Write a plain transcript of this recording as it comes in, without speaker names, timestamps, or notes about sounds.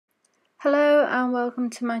Hello and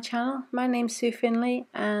welcome to my channel. My name's Sue Findlay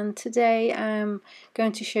and today I'm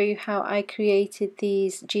going to show you how I created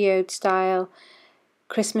these geode-style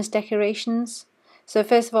Christmas decorations. So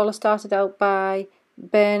first of all, I started out by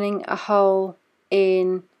burning a hole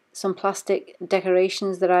in some plastic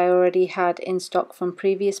decorations that I already had in stock from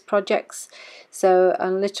previous projects. So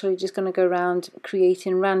I'm literally just going to go around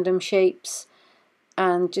creating random shapes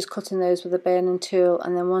and just cutting those with a burning tool,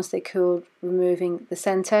 and then once they cooled, removing the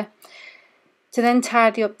centre. To then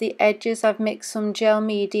tidy up the edges, I've mixed some gel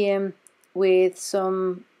medium with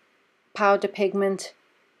some powder pigment,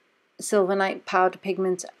 silver night powder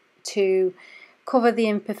pigment, to cover the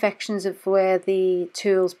imperfections of where the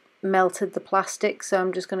tools melted the plastic. So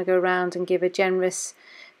I'm just going to go around and give a generous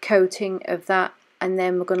coating of that, and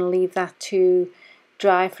then we're going to leave that to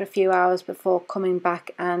dry for a few hours before coming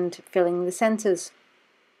back and filling the centres.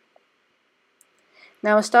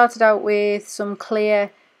 Now I started out with some clear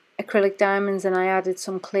acrylic diamonds and I added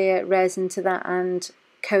some clear resin to that and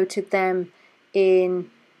coated them in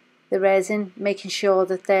the resin, making sure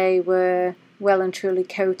that they were well and truly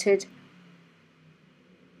coated,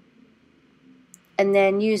 and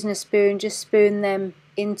then using a spoon, just spoon them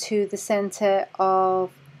into the center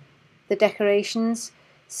of the decorations.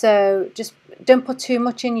 So just don't put too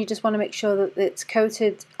much in, you just want to make sure that it's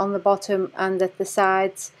coated on the bottom and that the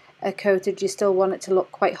sides are coated. You still want it to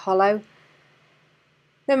look quite hollow.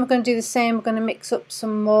 Then we're going to do the same. We're going to mix up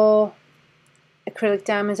some more acrylic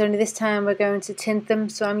diamonds, only this time we're going to tint them.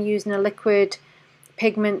 So I'm using a liquid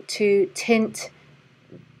pigment to tint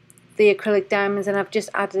the acrylic diamonds, and I've just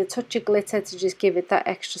added a touch of glitter to just give it that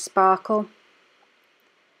extra sparkle.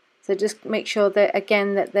 So just make sure that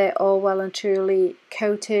again that they're all well and truly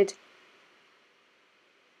coated.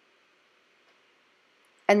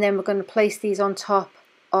 And then we're going to place these on top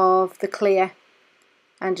of the clear,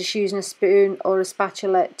 and just using a spoon or a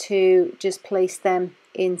spatula to just place them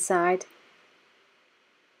inside.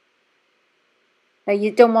 Now you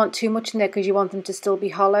don't want too much in there because you want them to still be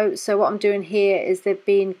hollow. So what I'm doing here is they've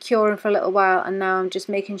been curing for a little while, and now I'm just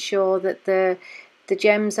making sure that the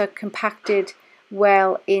gems are compacted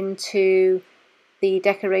well into the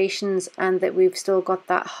decorations and that we've still got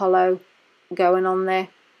that hollow going on there.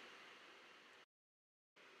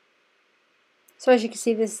 So as you can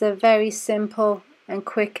see, this is a very simple and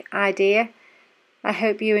quick idea. I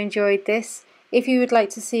hope you enjoyed this. If you would like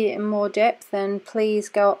to see it in more depth, then please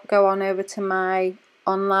go on over to my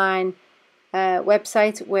online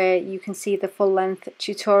website where you can see the full length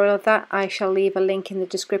tutorial of that. I shall leave a link in the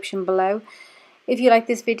description below. If you like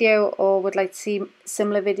this video or would like to see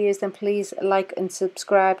similar videos, then please like and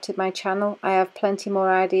subscribe to my channel. I have plenty more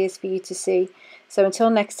ideas for you to see. So until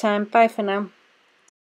next time, bye for now.